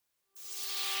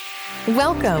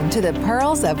Welcome to the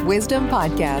Pearls of Wisdom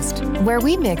podcast, where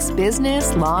we mix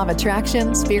business, law of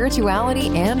attraction, spirituality,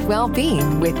 and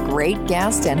well-being with great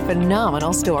guests and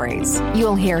phenomenal stories.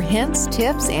 You'll hear hints,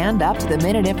 tips, and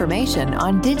up-to-the-minute information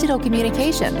on digital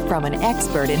communication from an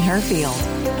expert in her field.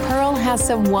 Pearl has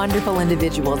some wonderful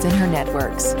individuals in her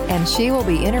networks, and she will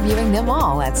be interviewing them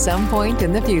all at some point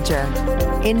in the future.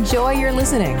 Enjoy your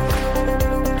listening.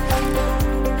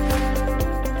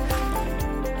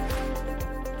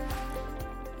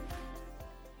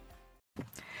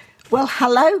 Well,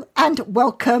 hello and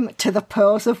welcome to the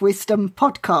Pearls of Wisdom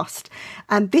podcast.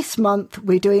 And this month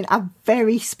we're doing a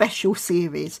very special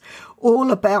series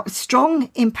all about strong,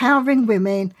 empowering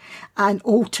women and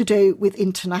all to do with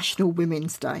International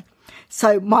Women's Day.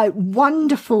 So my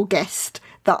wonderful guest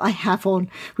that I have on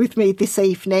with me this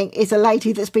evening is a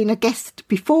lady that's been a guest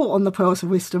before on the Pearls of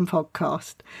Wisdom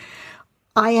podcast.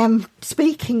 I am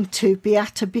speaking to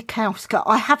Beata Bukowska.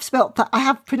 I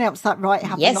have pronounced that right,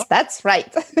 haven't I? Yes, that's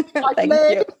right. Thank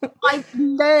you. I'm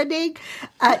learning.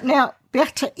 Now,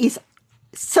 Beata is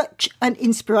such an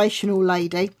inspirational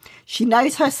lady. She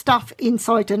knows her stuff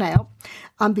inside and out.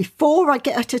 And before I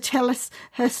get her to tell us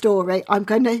her story, I'm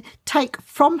going to take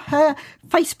from her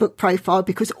Facebook profile,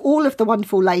 because all of the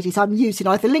wonderful ladies I'm using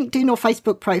either LinkedIn or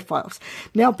Facebook profiles.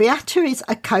 Now, Beata is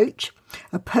a coach,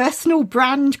 a personal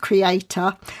brand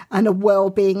creator, and a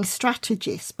well-being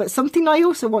strategist. But something I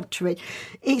also want to read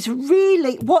is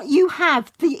really what you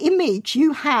have, the image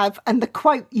you have and the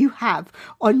quote you have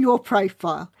on your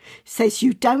profile says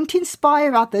you don't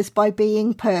inspire others by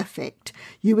being perfect.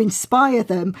 You inspire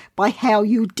them by how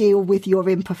you deal with your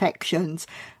imperfections.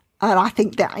 And I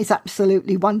think that is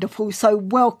absolutely wonderful. So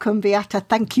welcome, Beata.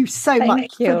 Thank you so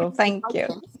much. Thank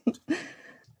you.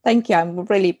 Thank you. I'm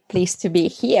really pleased to be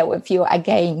here with you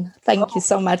again. Thank you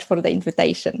so much for the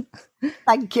invitation.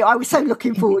 Thank you. I was so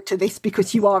looking forward to this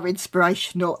because you are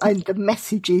inspirational and the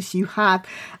messages you have,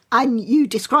 and you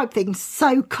describe things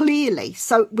so clearly.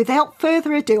 So without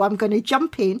further ado, I'm going to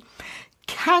jump in.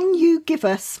 Can you give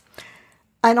us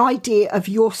an idea of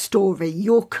your story,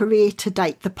 your career to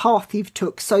date, the path you've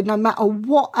took? So no matter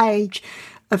what age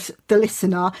of the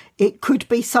listener, it could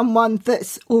be someone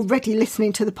that's already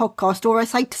listening to the podcast, or I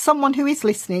say to someone who is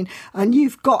listening and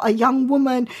you've got a young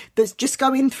woman that's just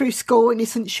going through school and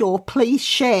isn't sure, please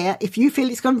share. If you feel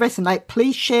it's going to resonate,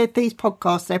 please share these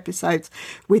podcast episodes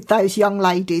with those young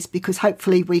ladies, because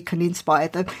hopefully we can inspire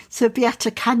them. So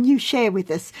Beata, can you share with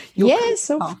us? Yes,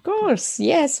 of course.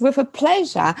 Yes, with a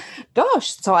pleasure.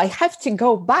 Gosh, so I have to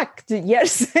go back to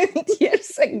years and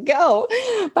years ago,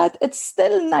 but it's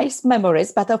still nice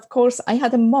memories. But of course, I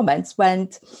had a moment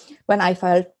when I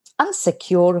felt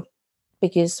insecure,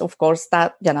 because of course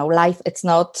that, life, it's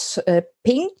not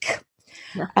pink.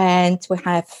 Yeah. And we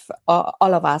have, all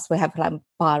of us, we have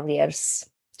barriers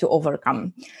to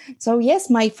overcome. So yes,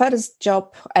 my first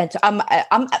job, and I'm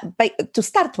to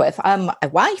start with, I'm a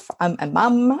wife, I'm a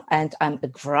mom, and I'm a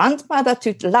grandmother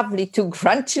to lovely 2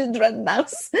 grandchildren now.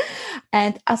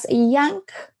 And as a young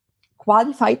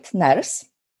qualified nurse,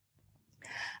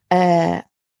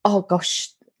 oh gosh,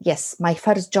 yes, my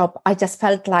first job, I just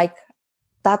felt like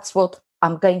that's what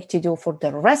I'm going to do for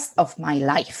the rest of my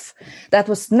life.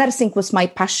 Nursing was my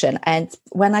passion. And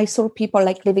when I saw people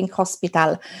like leaving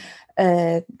hospital,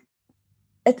 it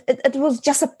was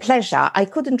just a pleasure. I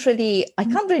can't really,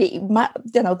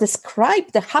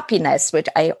 describe the happiness which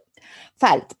I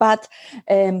felt, but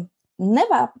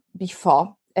never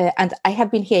before. And I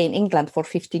have been here in England for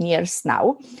 15 years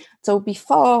now. So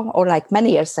before, or like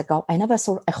many years ago, I never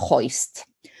saw a hoist.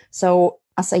 So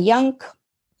as a young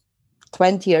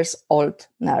 20 years old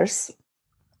nurse,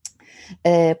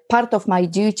 part of my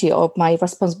duty, of my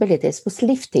responsibilities was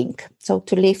lifting. So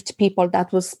to lift people,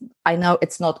 that was, I know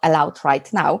it's not allowed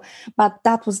right now, but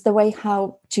that was the way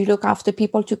how to look after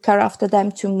people, to care after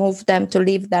them, to move them, to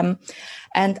leave them.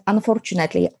 And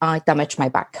unfortunately, I damaged my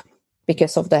back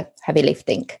because of the heavy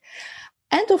lifting.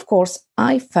 And of course,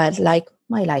 I felt like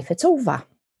my life, it's over.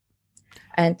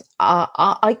 And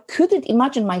I couldn't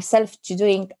imagine myself to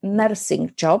doing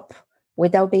nursing job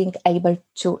without being able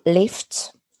to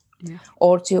lift,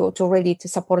 or to really to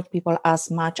support people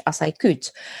as much as I could.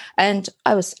 And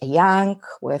I was young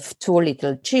with 2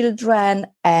 little children,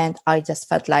 and I just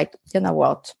felt like, you know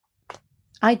what,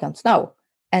 I don't know.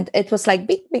 And it was like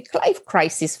big life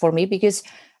crisis for me, because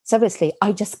seriously,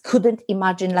 I just couldn't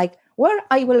imagine like where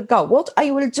I will go, what I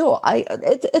will do.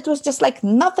 It was just like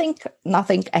nothing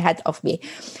ahead of me.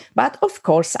 But of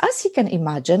course, as you can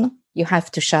imagine, you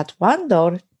have to shut one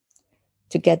door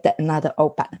to get another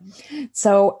open.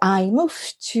 So I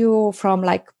moved from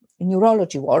like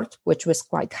neurology ward, which was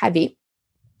quite heavy,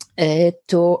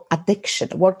 to addiction,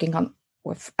 working on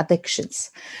with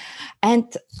addictions. And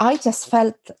I just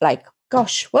felt like,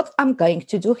 gosh, what I'm going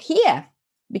to do here?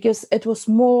 Because it was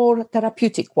more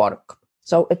therapeutic work.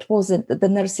 So it wasn't, the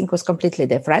nursing was completely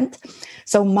different.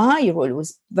 So my role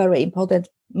was very important,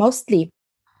 mostly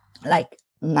like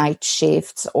night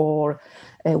shifts or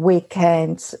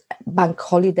weekends, bank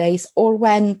holidays, or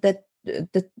when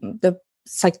the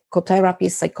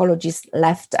psychotherapist, psychologist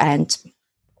left and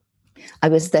I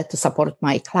was there to support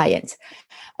my clients.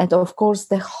 And of course,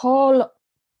 the whole,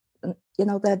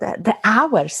 the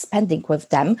hours spending with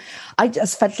them, I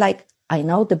just felt like I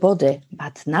know the body,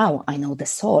 but now I know the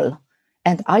soul.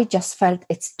 And I just felt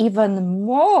it's even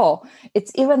more,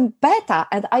 it's even better.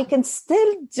 And I can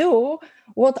still do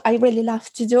what I really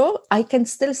love to do. I can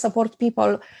still support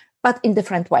people, but in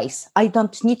different ways. I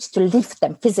don't need to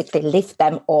physically lift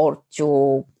them or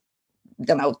to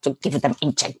give them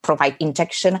provide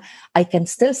injection. I can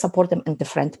still support them in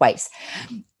different ways.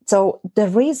 So the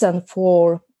reason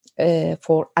for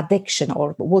addiction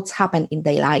or what's happened in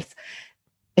their life,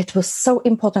 it was so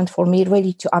important for me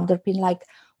really to underpin, like,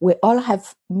 we all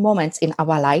have moments in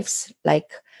our lives,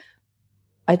 like,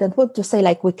 I don't want to say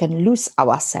like we can lose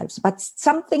ourselves, but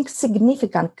something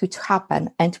significant could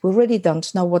happen and we really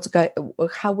don't know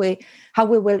how we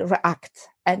will react.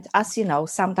 And as you know,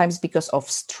 sometimes because of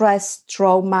stress,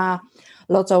 trauma,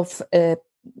 lots of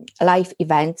life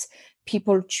events,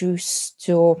 people choose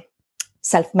to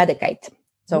self-medicate.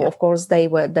 So of course they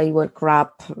will grab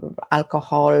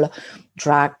alcohol,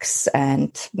 drugs,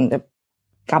 and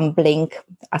gambling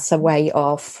as a way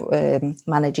of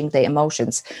managing their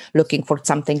emotions, looking for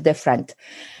something different.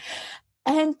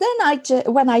 And then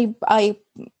when I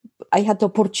had the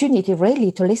opportunity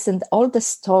really to listen to all the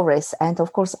stories, and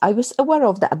of course I was aware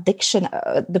of the addiction,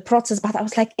 the process, but I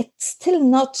was like, it's still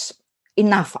not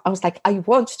enough. I was like, I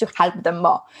want to help them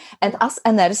more. And as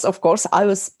a nurse, of course, I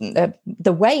was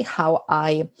the way how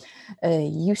I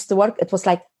used to work, it was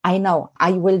like, I know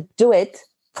I will do it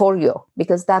for you,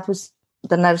 because that was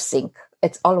the nursing.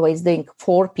 It's always doing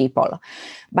for people.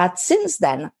 But since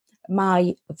then,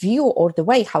 my view or the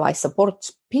way how I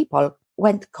support people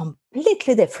went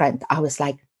completely different. I was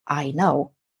like, I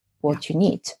know what you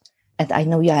need. And I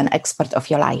know you're an expert of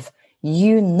your life.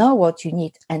 You know what you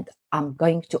need. And I'm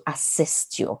going to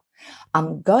assist you.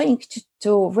 I'm going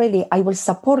to really, I will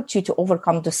support you to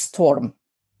overcome the storm.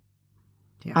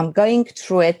 Yeah. I'm going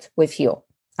through it with you.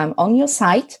 I'm on your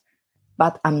side,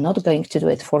 but I'm not going to do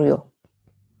it for you.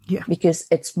 Yeah. Because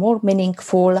it's more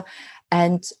meaningful,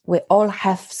 and we all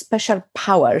have special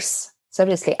powers.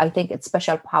 Seriously, I think it's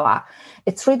special power.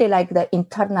 It's really like the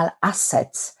internal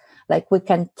assets. Like we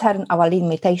can turn our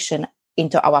limitation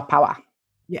into our power.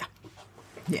 Yeah.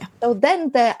 Yeah. So then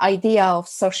the idea of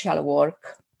social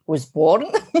work was born.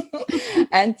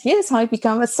 And yes, I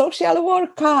became a social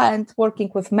worker and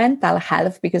working with mental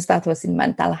health, because that was in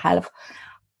mental health.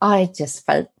 I just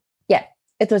felt,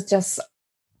 it was just,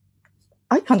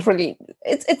 I can't really,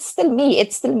 it's still me.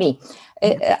 It's still me.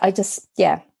 I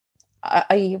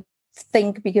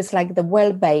think because like the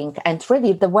well-being, and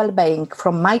really the well-being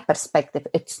from my perspective,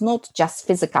 it's not just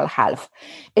physical health.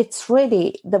 It's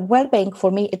really the well-being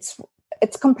for me. It's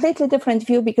completely different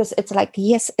view, because it's like,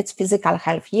 yes, it's physical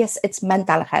health. Yes, it's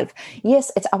mental health.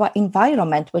 Yes, it's our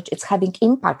environment, which is having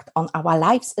impact on our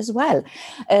lives as well.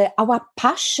 Our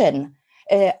passion,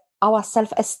 our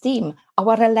self-esteem,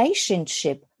 our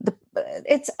relationship,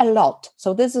 it's a lot.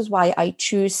 So this is why I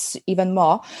choose even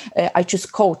more. I choose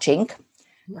coaching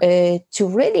to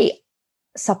really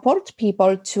support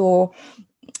people to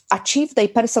achieve their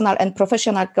personal and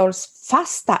professional goals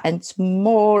faster and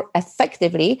more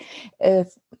effectively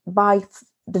by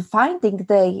finding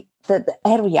the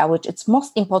area which is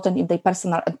most important in their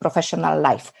personal and professional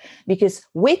life. Because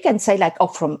we can say like,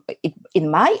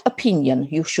 in my opinion,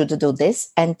 you should do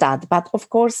this and that. But of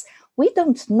course, we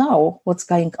don't know what's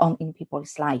going on in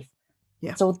people's life.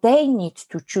 Yeah. So they need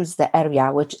to choose the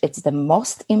area which is the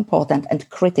most important and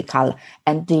critical,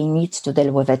 and they need to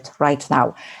deal with it right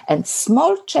now. And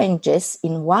small changes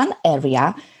in one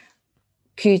area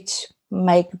could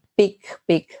make big,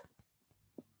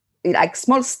 like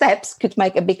small steps could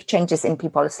make a big changes in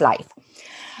people's life.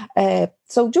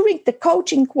 So during the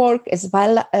coaching work as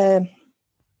well,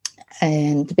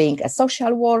 and being a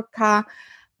social worker,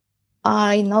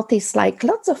 I noticed like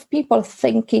lots of people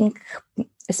thinking,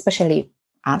 especially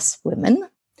us women,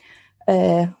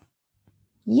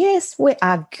 yes, we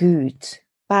are good,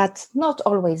 but not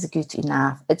always good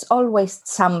enough. It's always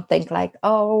something like,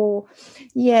 oh,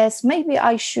 yes, maybe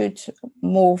I should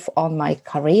move on my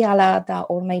career ladder,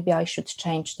 or maybe I should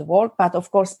change the work. But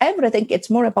of course, everything, it's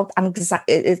more about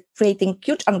anxiety, creating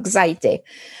huge anxiety.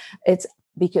 It's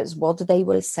because what they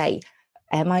will say,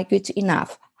 am I good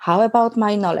enough? How about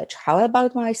my knowledge? How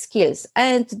about my skills?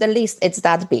 And the list, it's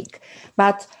that big.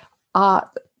 But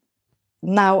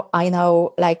now I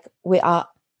know, like, we are,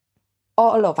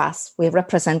 all of us, we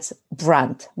represent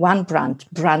one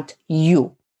brand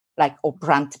you, like, or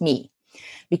brand me,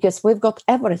 because we've got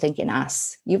everything in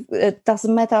us. It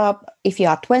doesn't matter if you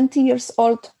are 20 years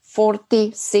old,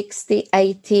 40, 60,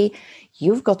 80,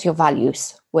 you've got your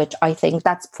values, which I think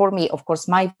that's, for me, of course,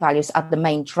 my values are the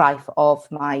main drive of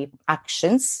my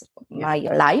actions, my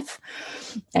life.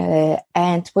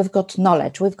 And we've got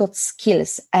knowledge, we've got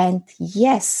skills. And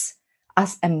yes,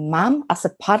 as a mom, as a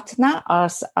partner,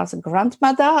 as a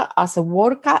grandmother, as a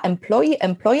worker, employee,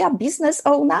 employer, business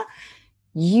owner,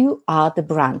 you are the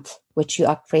brand which you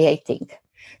are creating.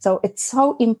 So it's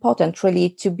so important really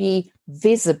to be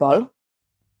visible,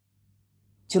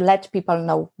 to let people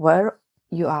know where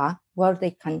you are, where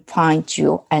they can find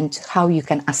you, and how you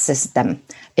can assist them.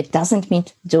 It doesn't mean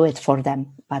do it for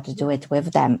them, but do it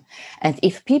with them. And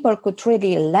if people could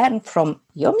really learn from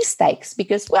your mistakes,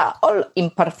 because we are all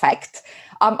imperfect,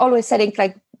 I'm always saying,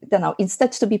 like,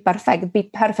 instead to be perfect, be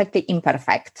perfectly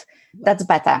imperfect. That's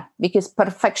better, because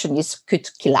perfectionists could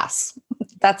kill us.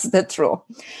 That's the truth.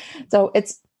 So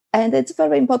it's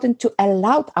very important to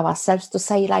allow ourselves to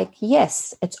say, like,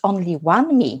 yes, it's only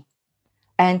one me.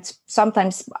 And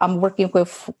sometimes I'm working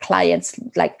with clients,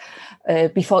 like,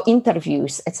 before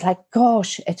interviews, it's like,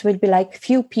 gosh, it will be like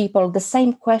few people, the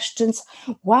same questions,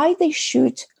 why they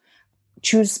should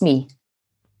choose me.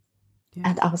 Yeah.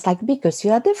 And I was like, because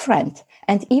you are different.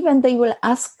 And even they will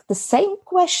ask the same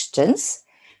questions,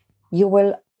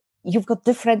 you've got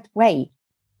different way.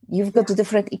 You've got a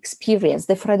different experience,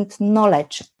 different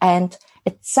knowledge, and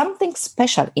it's something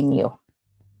special in you.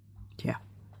 Yeah.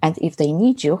 And if they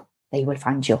need you, they will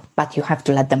find you, but you have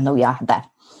to let them know you are there.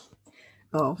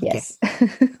 Oh, yes.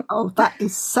 Oh, that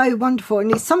is so wonderful.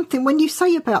 And it's something, when you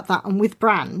say about that, and with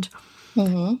brand,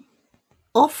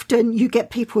 often you get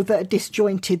people that are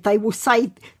disjointed. They will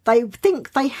say they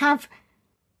think they have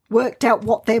worked out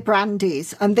what their brand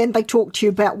is, and then they talk to you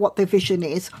about what their vision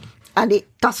is, and it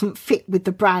doesn't fit with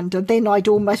the brand. And then I'd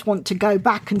almost want to go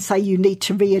back and say you need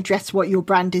to readdress what your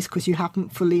brand is, because you haven't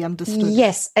fully understood.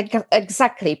 Yes,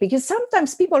 exactly. Because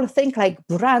sometimes people think like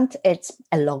brand, it's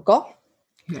a logo,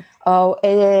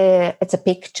 it's a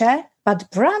picture, but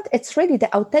brand, it's really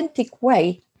the authentic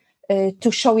way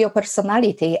to show your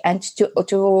personality and to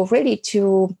really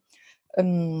to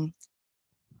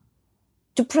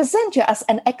present you as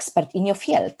an expert in your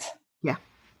field. Yeah.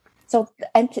 So,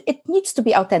 and it needs to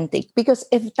be authentic, because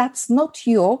if that's not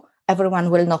you,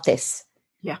 everyone will notice.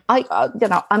 Yeah.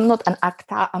 I'm not an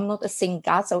actor, I'm not a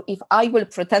singer. So if I will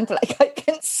pretend like I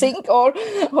can sing or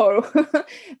people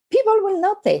will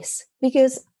notice,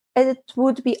 because it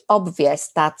would be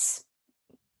obvious that's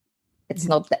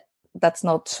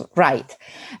not right.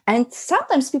 And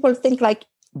sometimes people think like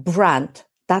brand,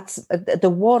 that's the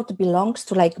word belongs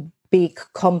to like big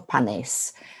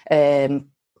companies,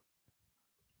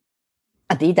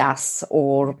 Adidas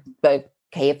or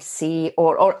KFC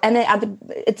or any other.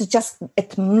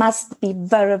 It must be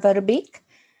very, very big,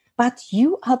 but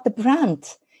you are the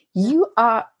brand. You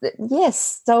are,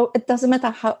 yes. So it doesn't matter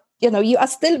how, you are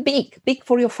still big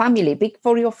for your family, big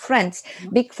for your friends,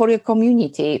 big for your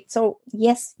community. So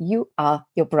yes, you are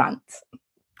your brand.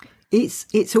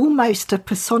 It's almost a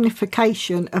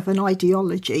personification of an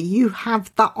ideology. You have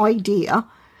that idea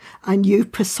and you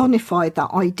personify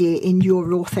that idea in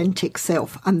your authentic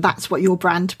self, and that's what your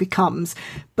brand becomes.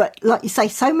 But like you say,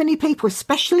 so many people,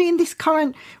 especially in this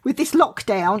current, with this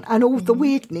lockdown and all the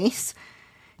weirdness,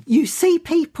 you see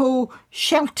people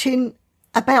shouting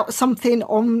about something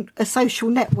on a social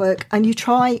network and you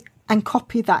try and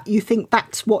copy that. You think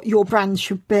that's what your brand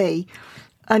should be,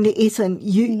 and it isn't.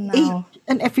 Each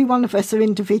and every one of us are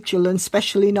individual and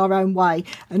special in our own way,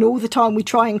 and all the time we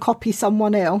try and copy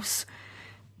someone else.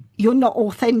 You're not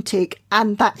authentic,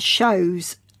 and that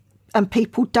shows, and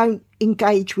people don't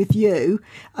engage with you,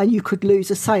 and you could lose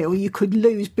a sale. You could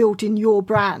lose building your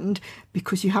brand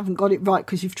because you haven't got it right,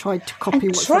 because you've tried to copy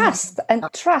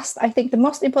and trust. I think the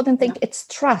most important thing is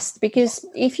trust, because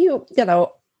if you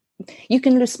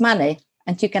can lose money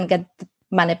and you can get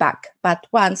money back, but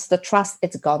once the trust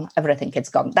is gone, everything is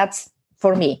gone. That's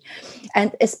for me.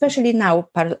 And especially now,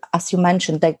 as you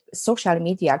mentioned, the social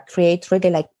media create really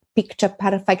like picture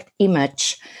perfect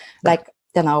image. Like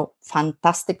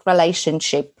fantastic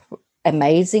relationship,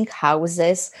 amazing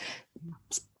houses,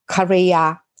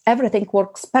 career, everything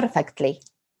works perfectly.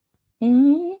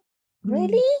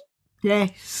 Really?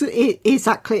 Yes,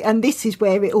 exactly. And this is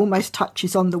where it almost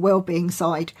touches on the well-being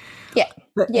side. Yeah.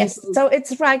 But yes. So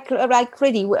it's like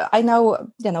really, I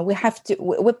know, we have to,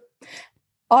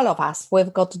 all of us,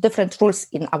 we've got different rules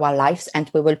in our lives, and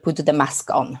we will put the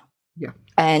mask on. Yeah.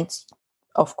 And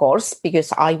of course,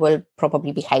 because I will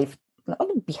probably behave.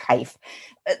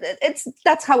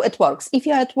 That's how it works. If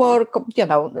you're at work,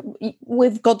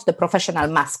 we've got the professional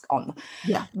mask on.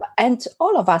 Yeah. And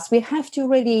all of us, we have to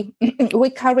really, we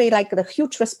carry like the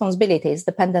huge responsibilities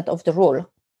dependent of the role,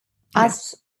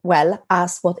 as well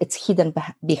as what is hidden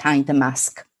behind the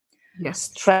mask. Yes.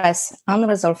 Stress,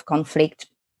 unresolved conflict,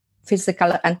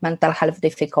 physical and mental health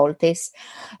difficulties,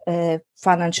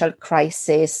 financial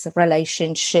crisis,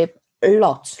 relationship,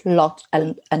 lot,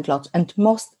 and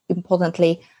most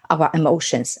importantly, our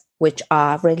emotions, which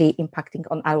are really impacting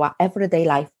on our everyday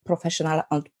life, professional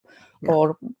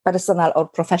or personal or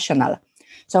professional.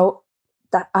 So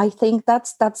that, I think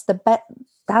that's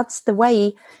the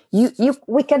way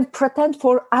we can pretend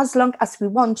for as long as we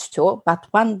want to, but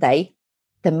one day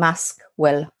the mask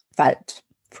will felt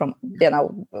from,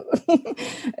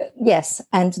 yes,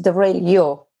 and the real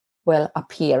you will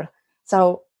appear.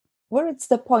 So where it's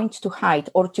the point to hide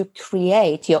or to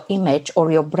create your image or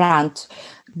your brand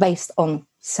based on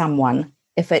someone,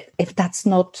 if that's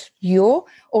not you,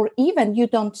 or even you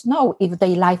don't know if their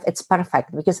life it's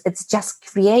perfect, because it's just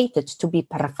created to be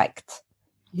perfect.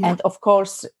 Yeah. And of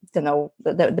course,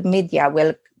 the media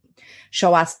will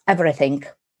show us everything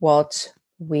what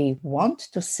we want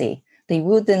to see. They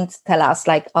wouldn't tell us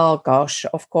like, oh gosh,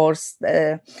 of course,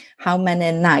 how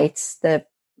many nights the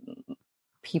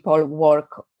people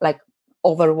work, like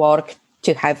overwork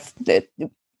to have to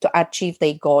achieve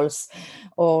their goals,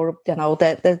 or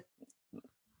the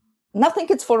nothing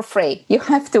is for free. You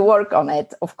have to work on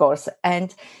it, of course.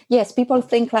 And yes, people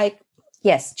think like,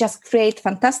 yes, just create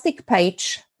fantastic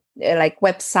page, like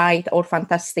website or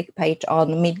fantastic page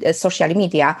on social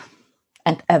media,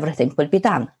 and everything will be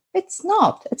done. It's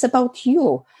not. It's about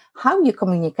you, how you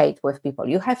communicate with people.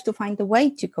 You have to find a way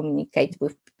to communicate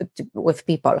with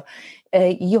people.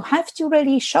 You have to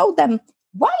really show them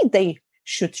why they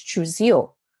should choose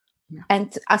you. Yeah.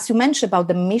 And as you mentioned about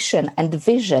the mission and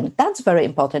vision, that's very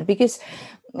important, because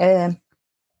we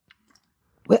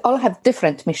all have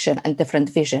different mission and different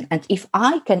vision. And if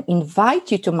I can invite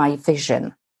you to my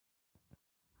vision,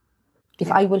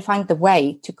 if I will find the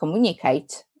way to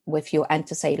communicate with you and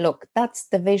to say, look, that's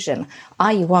the vision.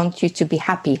 I want you to be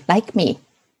happy like me.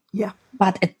 Yeah.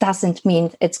 But it doesn't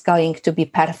mean it's going to be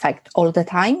perfect all the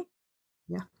time.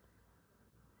 Yeah.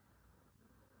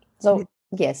 So,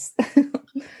 yes.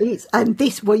 And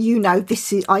this,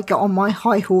 this is, I get on my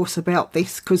high horse about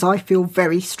this because I feel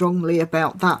very strongly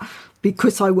about that,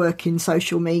 because I work in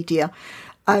social media.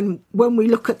 And when we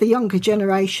look at the younger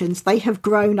generations, they have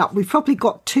grown up. We've probably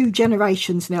got 2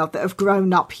 generations now that have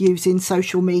grown up using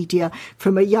social media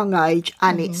from a young age,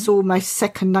 and it's almost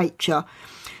second nature.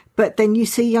 But then you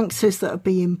see youngsters that are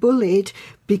being bullied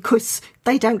because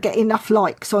they don't get enough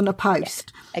likes on a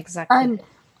post. Yeah, exactly. And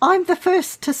I'm the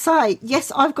first to say,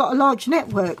 yes, I've got a large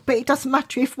network, but it doesn't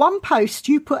matter if one post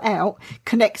you put out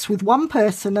connects with one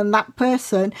person and that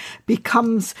person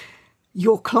becomes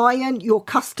your client, your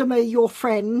customer, your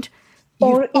friend.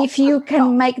 Or if you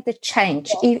can make the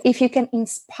change, if you can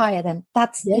inspire them,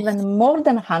 that's even more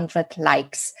than 100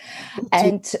 likes.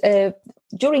 And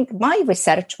during my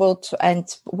research, what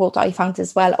I found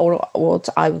as well, or what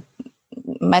I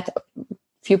met a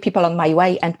few people on my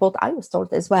way, and what I was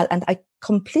told as well, and I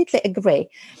completely agree.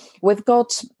 We've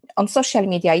got on social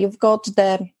media, you've got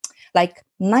the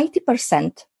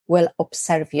 90% will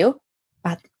observe you,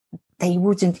 but they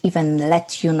wouldn't even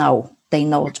let you know. They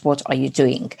know what are you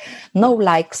doing. No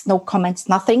likes, no comments,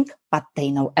 nothing, but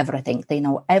they know everything. They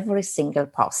know every single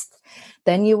post.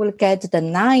 Then you will get the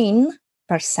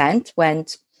 9% when,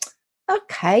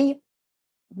 okay,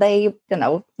 they,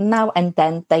 now and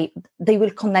then they will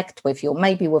connect with you,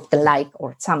 maybe with the like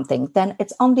or something. Then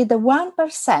it's only the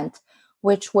 1%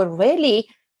 which will really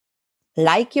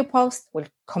like your post, will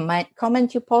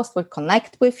comment your post, will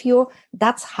connect with you.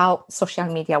 That's how social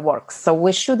media works. So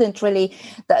we shouldn't really,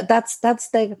 that's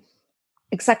the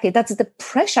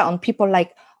pressure on people,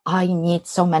 like, I need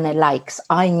so many likes,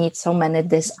 I need so many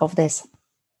this.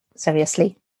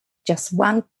 Seriously, just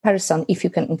one person, if you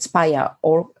can inspire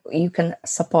or you can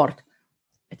support,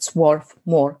 it's worth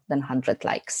more than 100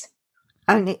 likes.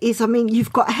 And it is,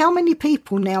 you've got how many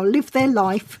people now live their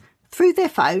life through their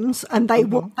phones, and they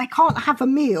can't have a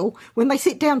meal. When they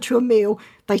sit down to a meal,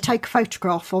 they take a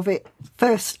photograph of it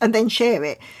first and then share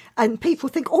it. And people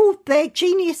think, oh, they're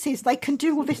geniuses, they can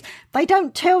do all this. They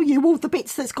don't tell you all the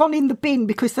bits that's gone in the bin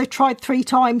because they tried 3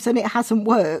 times and it hasn't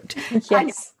worked.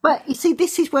 Yes. But you see,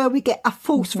 this is where we get a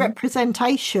false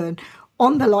representation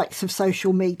on the likes of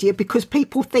social media, because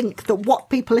people think that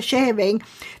what people are sharing,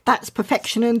 that's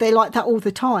perfection, and they're like that all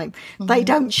the time. They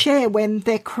don't share when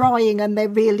they're crying and they're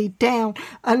really down.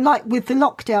 And like with the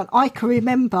lockdown, I can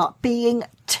remember being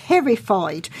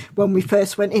terrified when we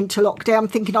first went into lockdown,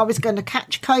 thinking I was going to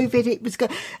catch COVID, it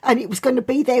was going to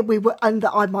be there, and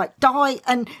that I might die,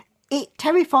 and it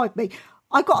terrified me.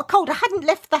 I got a cold. I hadn't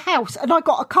left the house and I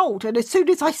got a cold. And as soon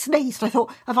as I sneezed, I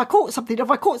thought, have I caught something? Have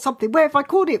I caught something? Where have I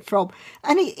caught it from?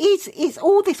 And it's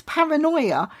all this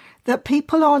paranoia that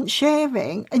people aren't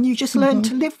sharing, and you just learn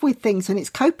to live with things, and it's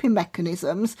coping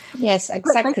mechanisms. Yes,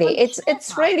 exactly.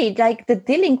 It's really like the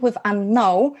dealing with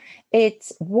unknown.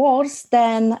 It's worse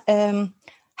than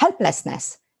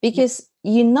helplessness, because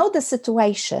you know the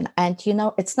situation and you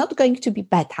know it's not going to be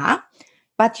better,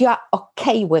 but you are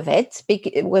okay with it.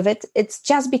 It's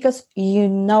just because you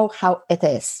know how it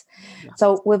is. Yeah.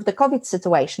 So with the COVID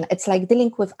situation, it's like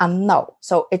dealing with unknown.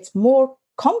 So it's more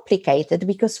complicated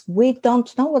because we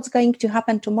don't know what's going to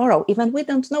happen tomorrow. Even we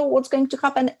don't know what's going to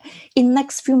happen in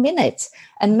next few minutes.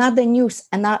 Another news,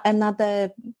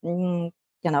 another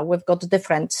we've got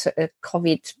different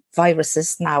COVID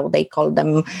viruses now. They call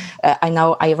them, I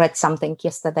know I read something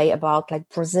yesterday about like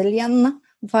Brazilian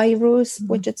virus,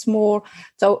 which it's more.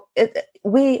 So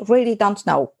we really don't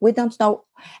know. We don't know.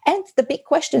 And the big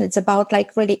question is about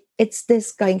like, really, is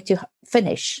this going to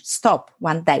stop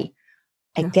one day?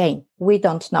 Again, we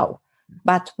don't know.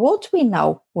 But what we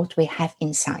know, what we have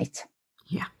inside.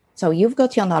 Yeah. So you've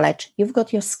got your knowledge, you've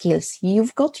got your skills,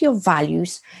 you've got your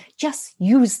values. Just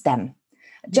use them.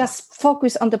 Just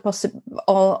focus on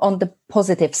the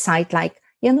positive side. Like,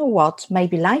 you know what?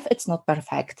 Maybe life, it's not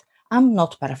perfect. I'm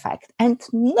not perfect, and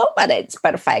nobody is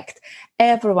perfect.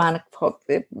 Everyone,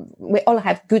 we all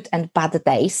have good and bad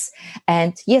days.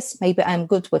 And yes, maybe I'm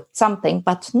good with something,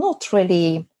 but not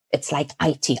really. It's like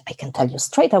IT. I can tell you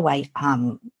straight away,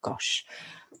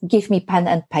 give me pen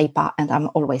and paper and I'm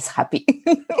always happy.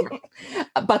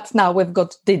 But now we've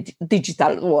got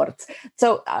digital world.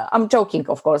 So I'm joking,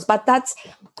 of course, but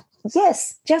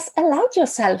yes, just allow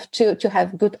yourself to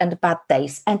have good and bad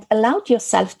days, and allow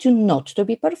yourself to not to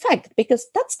be perfect, because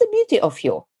that's the beauty of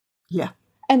you. Yeah.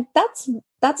 And that's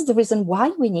the reason why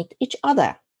we need each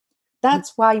other.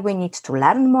 That's why we need to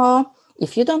learn more.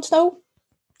 If you don't know,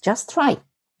 just try.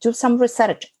 Do some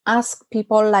research. Ask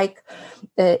people, like,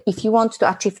 if you want to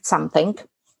achieve something,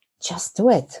 just do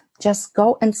it. Just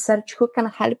go and search who can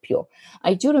help you.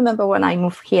 I do remember when I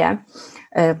moved here,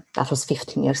 that was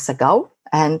 15 years ago,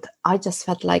 and I just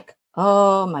felt like,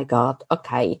 oh my God,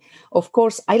 okay. Of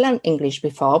course, I learned English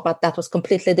before, but that was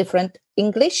completely different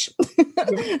English.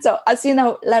 So as you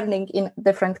know, learning in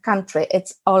different country,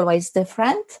 it's always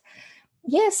different.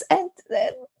 Yes,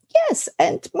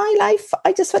 and my life,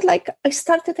 I just felt like I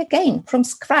started again from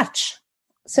scratch.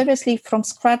 Seriously, from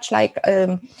scratch, like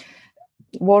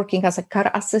working as a care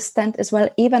assistant as well.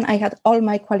 Even I had all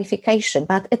my qualification,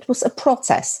 but it was a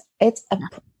process.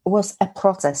 Was a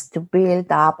process to build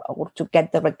up or to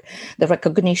get the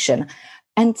recognition.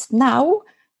 And now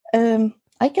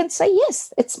I can say,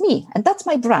 yes, it's me. And that's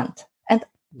my brand. And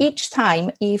each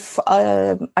time, if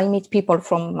I meet people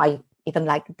from even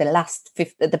like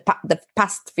the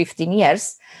past 15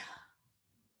 years,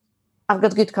 I've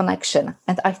got good connection.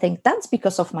 And I think that's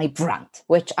because of my brand,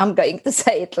 which I'm going to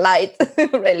say it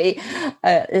really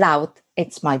loud.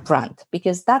 It's my brand,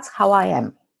 because that's how I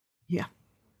am. Yeah.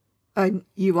 And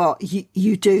you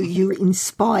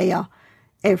inspire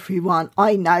everyone.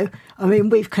 I know. I mean,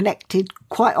 we've connected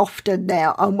quite often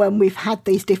now. And when we've had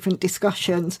these different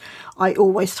discussions, I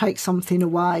always take something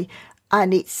away.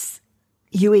 And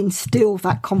you instill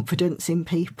that confidence in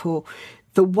people.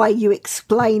 The way you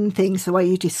explain things, the way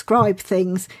you describe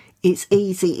things, it's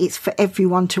easy. It's for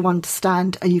everyone to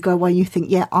understand. And you go away, you think,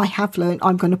 yeah, I have learned.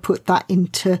 I'm going to put that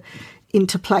into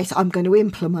place. I'm going to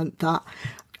implement that.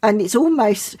 And it's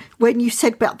almost, when you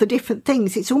said about the different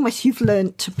things, it's almost you've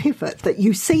learned to pivot, that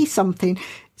you see something,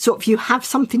 sort of you have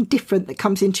something different that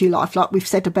comes into your life, like we've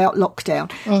said about lockdown.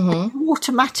 Mm-hmm. You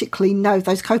automatically know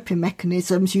those coping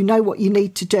mechanisms, you know what you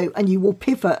need to do, and you will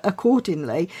pivot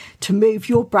accordingly to move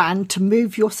your brand, to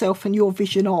move yourself and your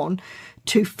vision on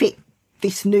to fit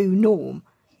this new norm.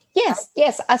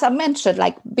 Yes. As I mentioned,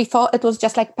 like before, it was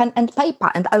just like pen and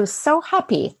paper, and I was so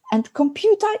happy. And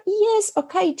computer, yes,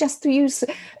 okay, just to use.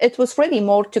 It was really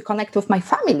more to connect with my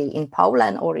family in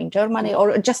Poland or in Germany,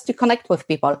 or just to connect with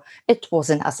people. It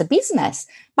wasn't as a business.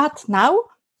 But now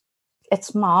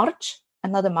it's March,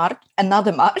 another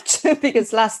March,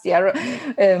 because last year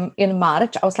in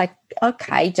March, I was like,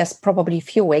 okay, just probably a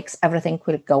few weeks, everything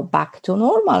will go back to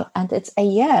normal. And it's a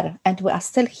year and we are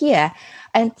still here.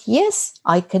 And yes,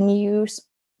 I can use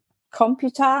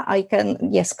computer. I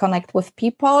can, yes, connect with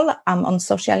people. I'm on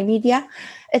social media.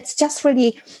 It's just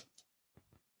really,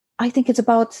 I think it's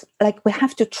about like, we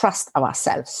have to trust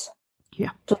ourselves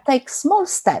to take small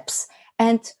steps.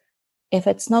 And if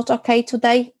it's not okay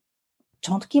today,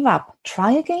 don't give up.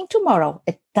 Try again tomorrow.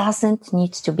 It doesn't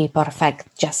need to be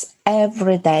perfect. Just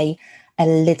every day, a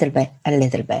little bit.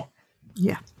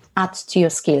 Yeah. Add to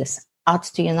your skills, add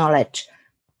to your knowledge,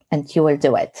 and you will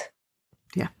do it.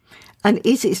 Yeah. And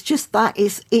it's just that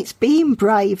it's being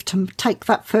brave to take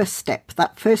that first step,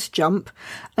 that first jump.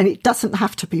 And it doesn't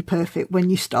have to be perfect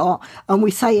when you start. And we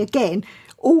say again,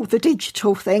 all the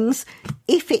digital things,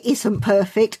 if it isn't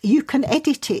perfect, you can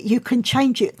edit it, you can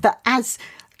change it. That as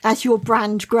your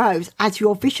brand grows, as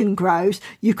your vision grows,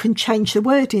 you can change the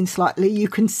wording slightly. You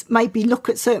can maybe look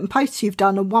at certain posts you've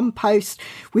done, and one post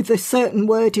with a certain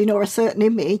wording or a certain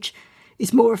image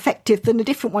is more effective than a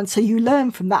different one. So you learn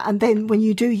from that. And then when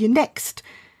you do your next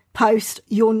post,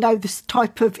 you'll know this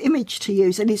type of image to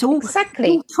use. And it's all,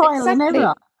 all trial and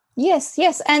error. Yes.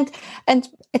 And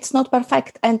it's not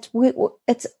perfect. And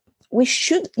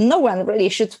no one really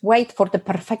should wait for the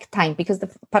perfect time, because the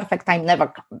perfect time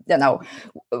never,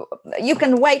 you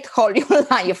can wait whole your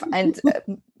life, and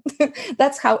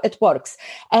that's how it works.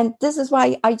 And this is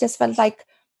why I just felt like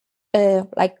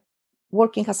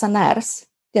working as a nurse,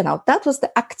 that was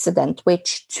the accident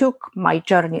which took me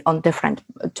on different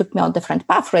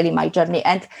path, really, my journey.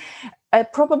 And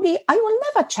probably I will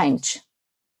never change.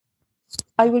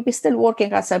 I will be still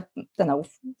working as a,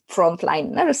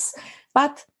 frontline nurse,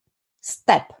 but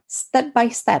step by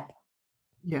step.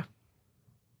 Yeah.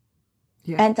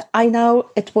 And I know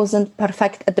it wasn't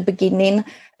perfect at the beginning,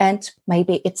 and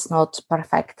maybe it's not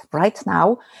perfect right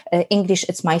now. English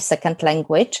is my second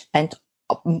language, and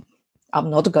I'm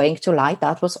not going to lie,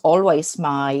 that was always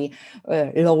my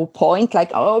low point.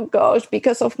 Like, oh gosh,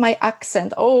 because of my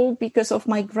accent, because of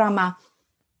my grammar.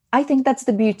 I think that's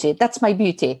the beauty. That's my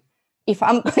beauty. If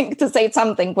I'm going to say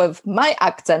something with my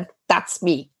accent, that's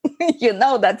me.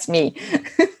 That's me.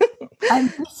 And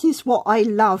this is what I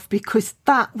love, because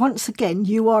that, once again,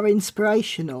 you are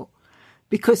inspirational.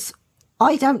 Because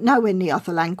I don't know any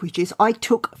other languages. I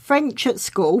took French at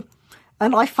school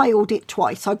and I failed it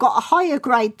twice. I got a higher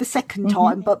grade the second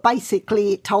time, but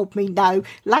basically it told me, no,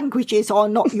 languages are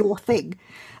not your thing.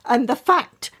 And the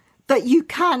fact that you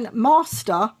can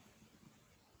master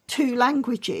 2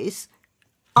 languages,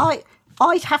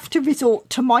 I'd have to resort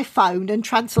to my phone and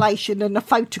translation and a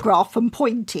photograph and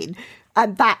pointing.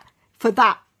 And for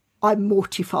that, I'm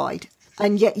mortified.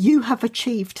 And yet you have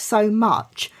achieved so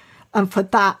much. And for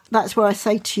that's where I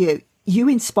say to you, you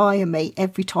inspire me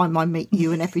every time I meet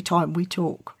you and every time we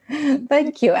talk.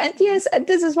 Thank you. And yes, and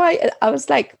this is why I was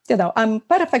like, I'm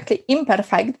perfectly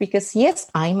imperfect, because yes,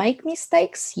 I make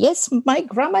mistakes. Yes, my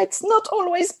grammar, it's not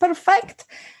always perfect.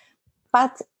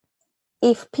 But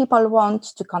if people want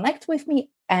to connect with me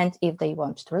and if they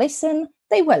want to listen,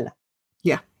 they will.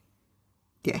 Yeah.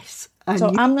 Yes.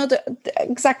 So I'm not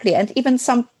exactly. And even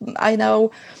some, I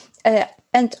know,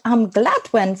 and I'm glad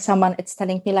when someone is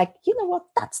telling me like, you know what,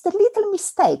 that's the little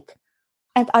mistake.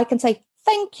 And I can say,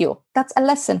 thank you. That's a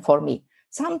lesson for me.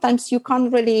 Sometimes you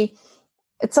can't really,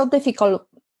 it's so difficult.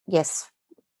 Yes.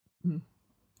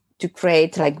 To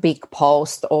create like big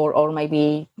post or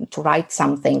maybe to write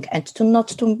something and to not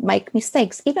to make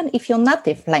mistakes. Even if your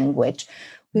native language,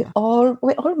 we all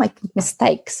make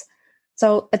mistakes.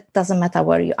 So it doesn't matter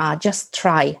where you are, just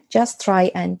try.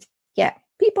 And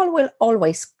people will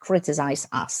always criticize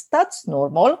us. That's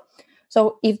normal.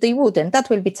 So if they wouldn't, that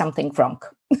will be something wrong.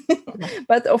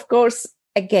 But of course,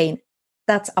 again,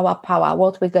 that's our power,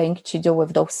 what we're going to do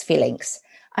with those feelings.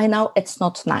 I know it's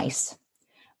not nice,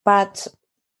 but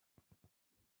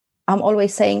I'm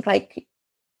always saying, like,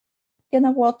 you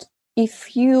know what?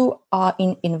 If you are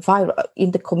in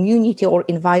the community or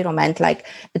environment, like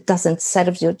it doesn't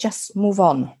serve you, just move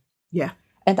on. Yeah.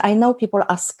 And I know people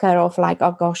are scared of like,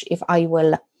 oh gosh, if I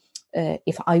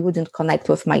wouldn't connect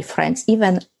with my friends,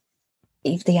 even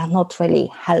if they are not really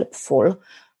helpful,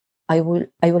 I will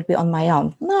be on my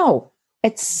own. No,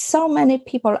 it's so many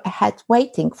people ahead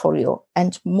waiting for you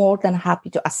and more than happy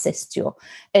to assist you.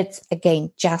 It's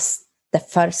again, just the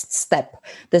first step.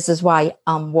 This is why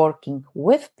I'm working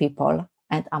with people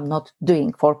and I'm not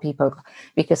doing for people,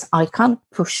 because I can't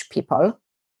push people.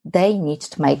 They need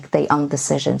to make their own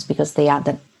decisions because they are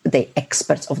the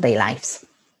experts of their lives.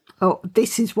 Oh,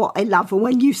 this is what I love. And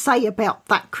when you say about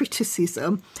that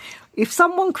criticism, if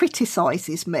someone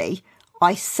criticises me,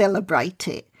 I celebrate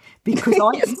it because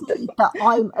I see that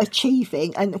I'm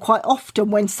achieving. And quite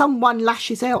often when someone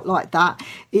lashes out like that,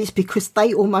 it's because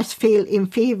they almost feel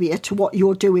inferior to what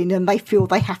you're doing and they feel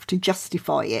they have to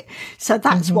justify it. So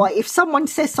that's why if someone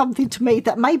says something to me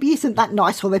that maybe isn't that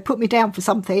nice, or they put me down for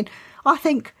something, I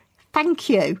think, thank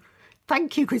you.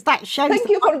 Thank you, because that shows... Thank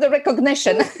you for the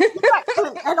recognition. Exactly.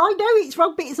 And I know it's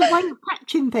wrong, but it's a way of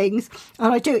catching things.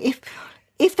 And I do.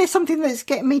 If there's something that's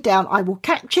getting me down, I will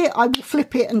catch it, I will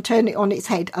flip it and turn it on its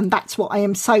head. And that's what I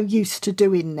am so used to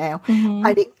doing now.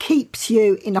 And it keeps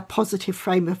you in a positive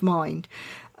frame of mind.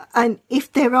 And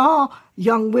if there are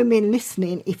young women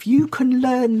listening, if you can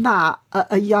learn that at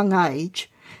a young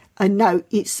age, and know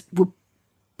will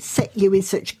set you in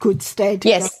such good stead.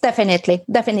 Yes, definitely.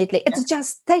 It's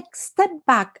just take a step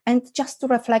back and just to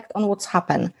reflect on what's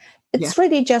happened. It's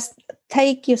really just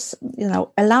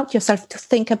allow yourself to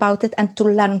think about it and to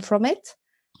learn from it.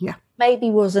 Yeah. Maybe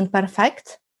it wasn't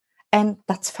perfect, and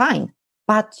that's fine.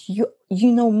 But you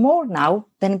know more now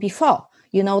than before.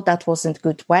 You know that wasn't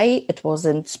good way, it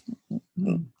wasn't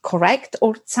correct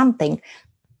or something.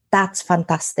 That's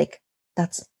fantastic.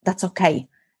 That's okay.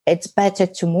 It's better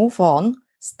to move on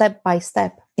step by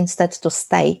step instead to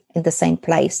stay in the same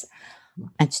place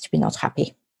and to be not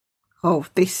happy. Oh,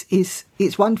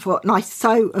 it's wonderful. And I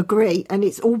so agree. And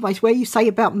it's almost where you say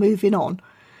about moving on.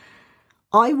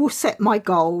 I will set my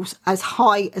goals as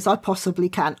high as I possibly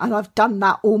can. And I've done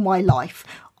that all my life.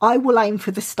 I will aim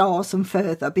for the stars and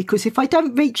further, because if I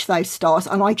don't reach those stars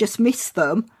and I just miss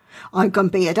them, I'm going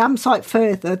to be a damn sight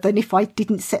further than if I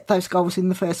didn't set those goals in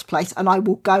the first place. And I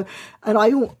will go, and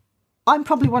I'm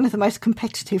probably one of the most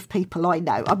competitive people I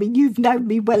know. I mean, you've known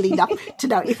me well enough to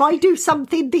know if I do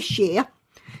something this year,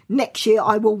 next year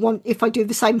I will want, if I do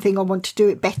the same thing, I want to do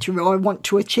it better, or I want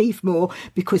to achieve more,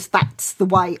 because that's the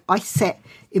way I set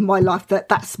in my life,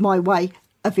 that's my way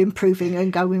of improving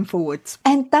and going forwards.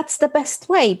 And that's the best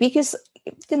way, because,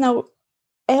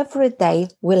 every day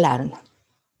we learn.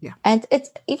 Yeah. And it's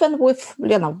even with,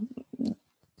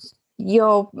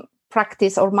 your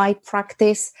practice or my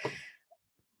practice,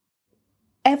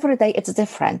 every day it's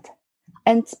different.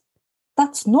 And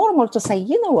that's normal to say,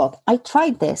 you know what, I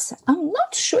tried this. I'm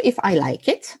not sure if I like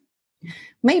it.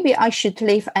 Maybe I should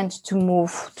leave and to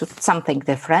move to something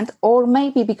different. Or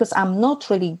maybe because I'm not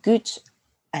really good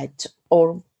at,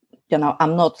 or,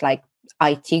 I'm not like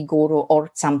IT guru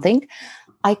or something,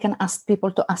 I can ask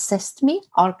people to assist me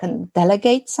or can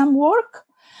delegate some work.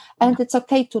 And it's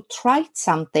okay to try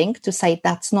something, to say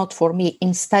that's not for me,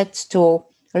 instead to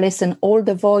listen all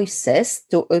the voices,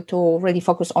 to really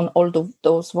focus on all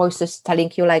those voices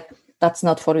telling you like, that's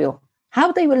not for you.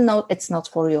 How they will know it's not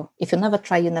for you? If you never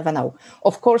try, you never know.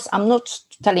 Of course, I'm not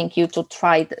telling you to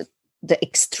try the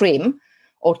extreme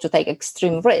or to take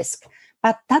extreme risk,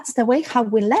 but that's the way how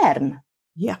we learn.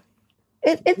 Yeah.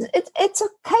 It's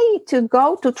okay to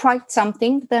go to try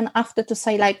something, then after to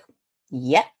say like,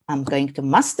 yeah, I'm going to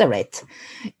master it.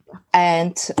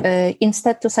 And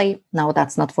instead to say, no,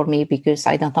 that's not for me, because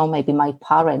I don't know, maybe my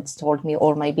parents told me,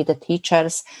 or maybe the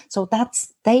teachers. So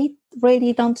they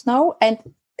really don't know. And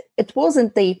it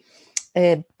wasn't the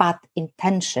bad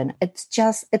intention.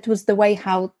 It was the way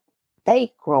how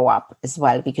they grow up as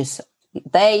well, because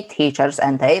they teachers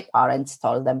and their parents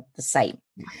told them the same.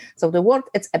 So the world,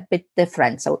 it's a bit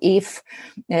different. So if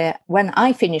when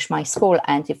I finish my school,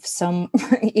 and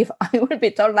if I will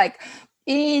be told like,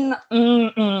 in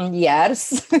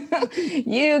years,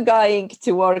 you're going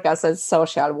to work as a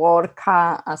social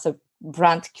worker, as a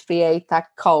brand creator,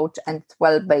 coach, and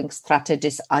well-being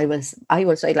strategist, I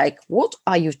will say like, what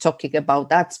are you talking about?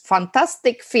 That's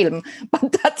fantastic film,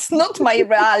 but that's not my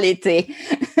reality.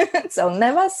 So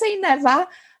never say never,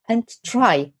 and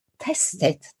try, test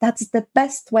it. That's the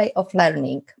best way of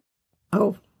learning.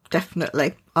 Oh,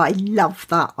 definitely. I love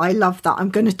that. I'm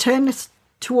going to turn us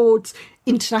towards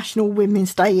International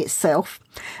Women's Day itself,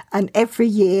 and every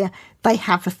year they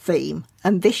have a theme,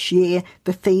 and this year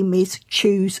the theme is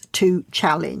Choose to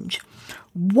Challenge.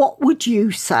 What would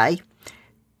you say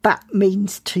that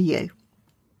means to you?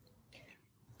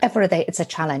 Every day it's a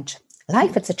challenge.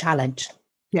 Life, it's a challenge.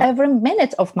 Yeah. Every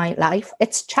minute of my life,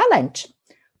 it's challenge.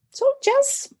 So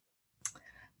just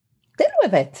deal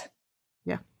with it.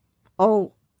 Yeah.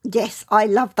 Oh, yes, I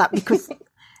love that, because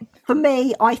for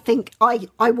me, I think I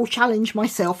will challenge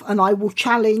myself, and I will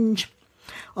challenge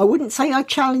I wouldn't say I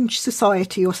challenge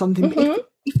society or something. But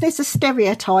if there's a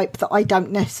stereotype that I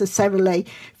don't necessarily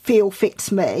feel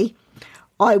fits me,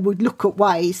 I would look at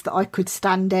ways that I could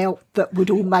stand out that would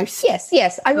almost...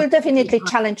 Yes. I will definitely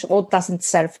challenge what doesn't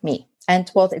serve me and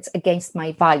what it's against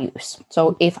my values.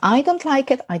 So if I don't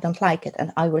like it, I don't like it.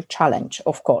 And I will challenge,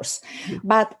 of course.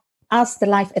 But as the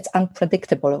life, it's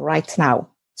unpredictable right now.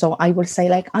 So I will say,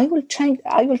 like, I will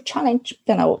challenge,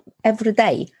 every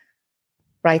day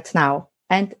right now.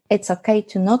 And it's okay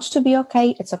to not to be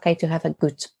okay. It's okay to have a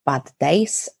good, bad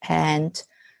days. And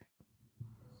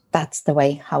that's the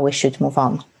way how we should move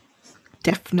on.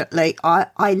 Definitely.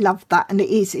 I love that. And it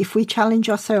is, if we challenge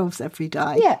ourselves every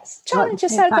day. Yes, challenge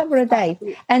yourself every day.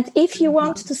 And if you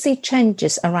want to see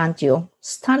changes around you,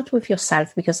 start with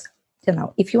yourself, because,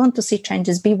 if you want to see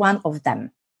changes, be one of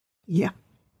them. Yeah.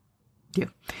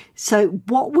 So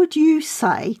what would you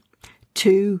say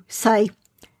to,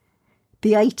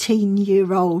 the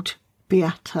 18-year-old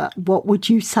Beata? What would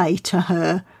you say to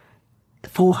her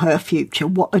for her future?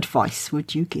 What advice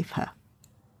would you give her?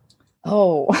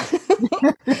 Oh,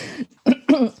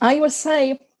 I would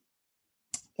say,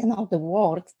 the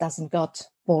world doesn't got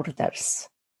borders.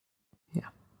 Yeah.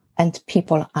 And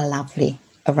people are lovely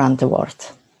around the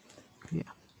world. Yeah.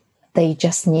 They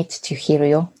just need to hear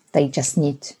you. They just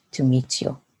need to meet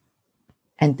you.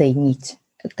 And they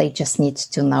just need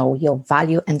to know your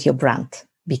value and your brand,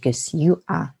 because you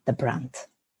are the brand.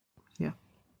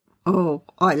 Oh,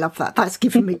 I love that. That's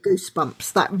given me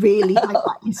goosebumps. That really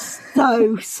that is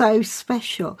so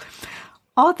special.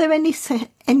 Are there any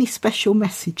special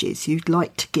messages you'd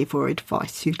like to give or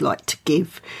advice you'd like to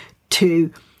give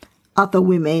to other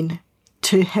women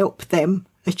to help them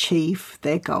achieve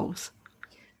their goals?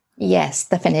 Yes,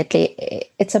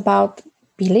 definitely. It's about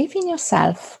believe in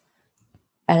yourself,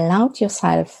 allow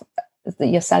yourself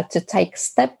to take a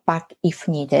step back if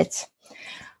needed.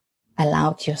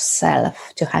 Allow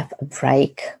yourself to have a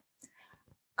break,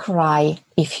 cry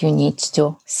if you need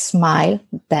to, smile,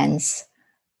 dance,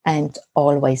 and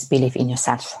always believe in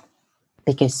yourself,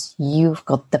 because you've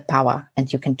got the power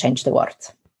and you can change the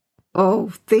world.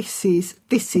 Oh, this is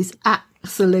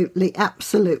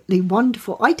absolutely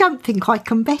wonderful. I don't think I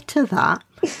can better that.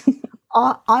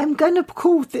 I'm going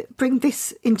to bring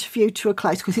this interview to a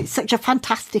close, because it's such a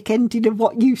fantastic ending of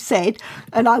what you said.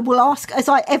 And I will ask,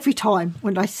 every time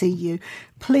when I see you,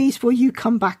 please, will you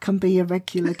come back and be a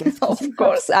regular guest? Of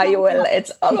course I will.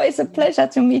 It's always a pleasure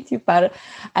to meet you, Per,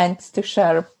 and to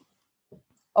share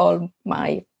all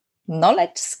my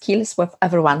knowledge, skills with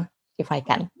everyone, if I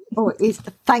can. Oh,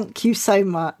 thank you so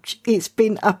much. It's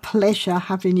been a pleasure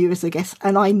having you as a guest,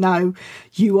 and I know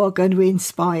you are going to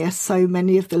inspire so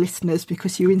many of the listeners,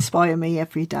 because you inspire me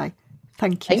every day.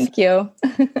 Thank you. Thank you.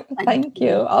 Thank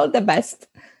you. All the best.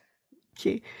 Thank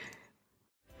you.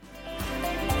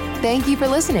 Thank you for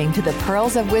listening to the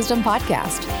Pearls of Wisdom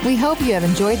podcast. We hope you have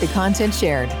enjoyed the content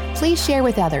shared. Please share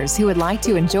with others who would like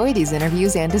to enjoy these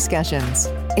interviews and discussions.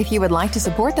 If you would like to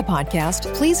support the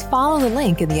podcast, please follow the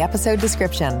link in the episode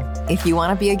description. If you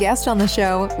want to be a guest on the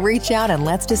show, reach out and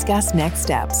let's discuss next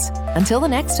steps. Until the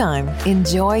next time,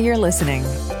 enjoy your listening.